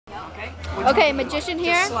Okay, magician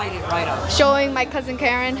here. Just slide it right up. Showing my cousin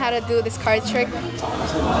Karen how to do this card trick.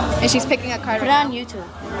 And she's picking a card Put it right on now. YouTube.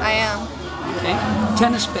 I am. Okay.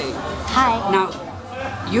 10 of spades. Hi. Now,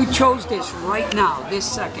 you chose this right now, this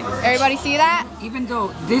second. Everybody see that? Even though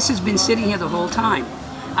this has been sitting here the whole time,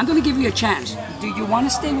 I'm going to give you a chance. Do you want to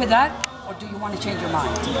stay with that, or do you want to change your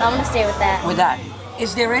mind? I'm gonna stay with that. With that.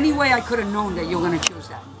 Is there any way I could have known that you were going to choose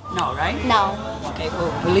that? No, right? No. Okay,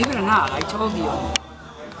 well, believe it or not, I told you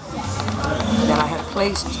that I had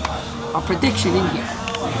placed a prediction in here.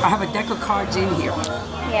 I have a deck of cards in here.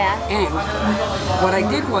 Yeah. And what I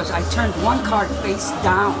did was I turned one card face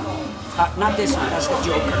down. Not this one, that's the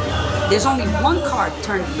Joker. There's only one card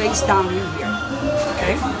turned face down in here.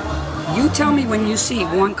 Okay? You tell me when you see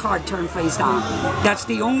one card turned face down. That's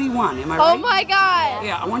the only one, am I right? Oh my god!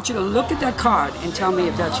 Yeah, I want you to look at that card and tell me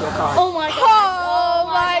if that's your card. Oh my god.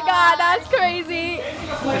 Oh my god, that's crazy!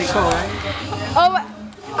 Pretty cool, right? Oh my,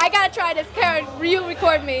 I gotta try this. Karen, you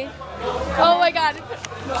record me. Oh my god.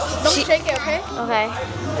 Don't shake it, okay? Okay.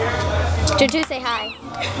 Juju, say hi.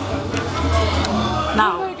 Oh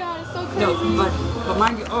Now, my god, it's so crazy. no, but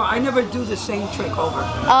mind you, I never do the same trick over.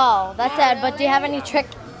 Oh, that's sad. But do you have any trick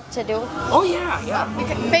to do? Oh yeah, yeah.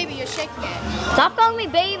 Because, baby, you're shaking it. Stop calling me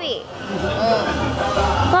baby.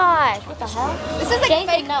 Gosh, what the hell? This is like Jason,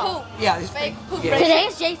 fake no. poop. Yeah, it's Fake poop. Yeah. Right?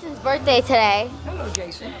 Today's Jason's birthday today. Hello,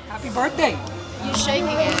 Jason. Happy birthday. You shaking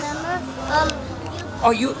it. Oh,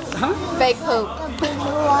 you, huh? Fake poop.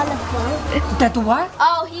 That the what?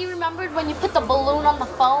 Oh, he remembered when you put the balloon on the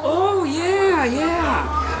phone? Oh, yeah,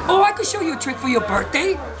 yeah. Oh, I could show you a trick for your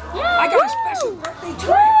birthday. I got a special birthday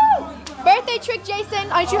trick. Birthday trick, Jason.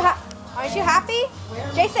 Aren't you happy?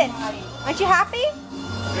 Jason, aren't you happy?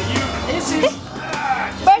 This is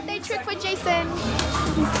Birthday trick for Jason.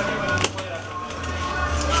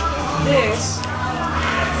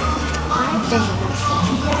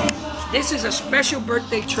 this is a special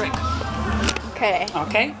birthday trick, Okay.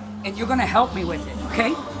 okay? And you're gonna help me with it,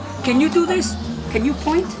 okay? Can you do this? Can you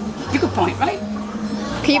point? You can point, right?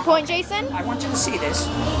 Can you point, Jason? I want you to see this.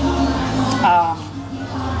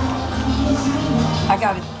 I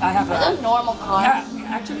got it. I have a. Those normal cards.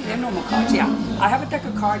 Actually, they're normal cards. Yeah, I have a deck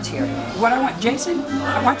of cards here. What I want, Jason,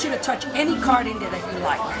 I want you to touch any card in there that you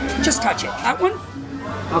like. Just touch it. That one.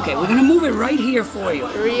 Okay, we're gonna move it right here for you.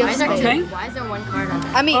 Real Why is, there space. Okay. why is there one card on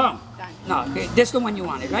that? I mean, Oh, no, this is the one you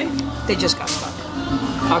wanted, right? They just got stuck.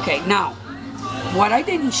 Okay, now, what I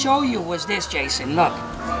didn't show you was this, Jason. Look,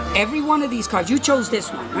 every one of these cards, you chose this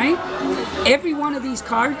one, right? Every one of these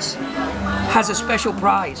cards has a special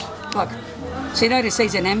prize. Look, see that? It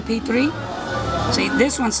says an MP3. See,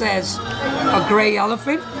 this one says a gray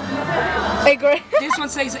elephant. hey, great. This one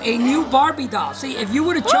says a new Barbie doll. See, if you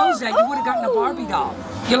would have chose that, you would have gotten a Barbie doll.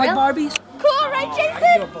 You like Barbies? Cool, right, You're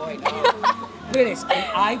a Jason? boy. Look at this,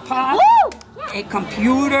 an iPod, Woo! a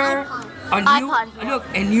computer, a new iPod. look,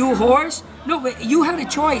 a new horse. No, but you had a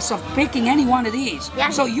choice of picking any one of these. Yeah,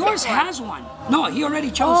 So he yours picked one. has one. No, he already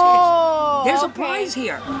chose Oh, his. There's a okay. prize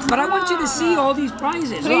here, but I want you to see all these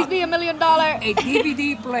prizes. Please Look, be $1 million. a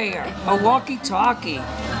DVD player, a walkie-talkie,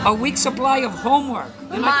 a week's supply of homework.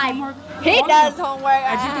 You like My- homework? He All of does them. homework.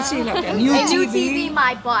 As you can see, look, a new A new TV. TV,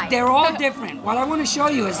 my butt. They're all different. What I want to show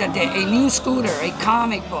you is that a new scooter, a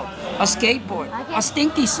comic book, a skateboard, a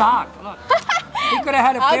stinky sock. Look, he could have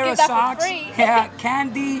had a I'll pair give of that for socks, free. yeah,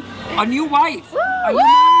 candy, a new wife. Are you Woo!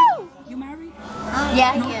 married? You married?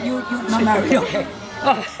 Yeah, No, he is. you not married. Okay.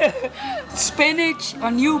 Spinach, a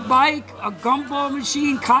new bike, a gumball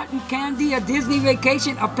machine, cotton candy, a Disney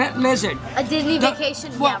vacation, a pet lizard. A Disney The-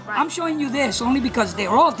 vacation, Well, yeah, right. I'm showing you this only because they're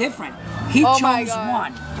all different. He Oh my chose God.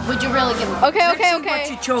 one. Would you really give him? Okay, Let's okay, see okay. what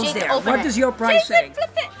you chose Jason, there. open What it. does your price say? Jason,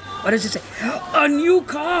 flip it. What does it say? A new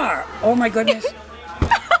car. Oh my goodness.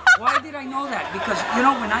 Why did I know that? Because, you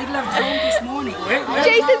know, when I left home this morning,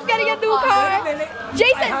 Jason's getting a new wait a car. minute.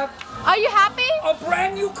 Jason, I have are you happy? a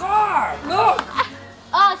brand new car. Look.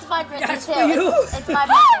 Oh, it's my birthday That's too. for you. It's my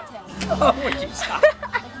birthday too. Oh, would you stop?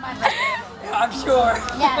 It's my birthday. I'm sure.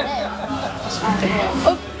 Yeah, it is.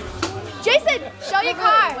 Oh, Jason, show your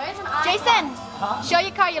car. Where's an iPod? Jason, show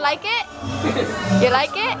your car. You like it? You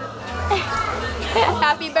like it?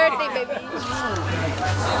 Happy birthday, baby.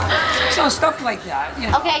 So stuff like that. You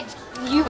know. Okay, you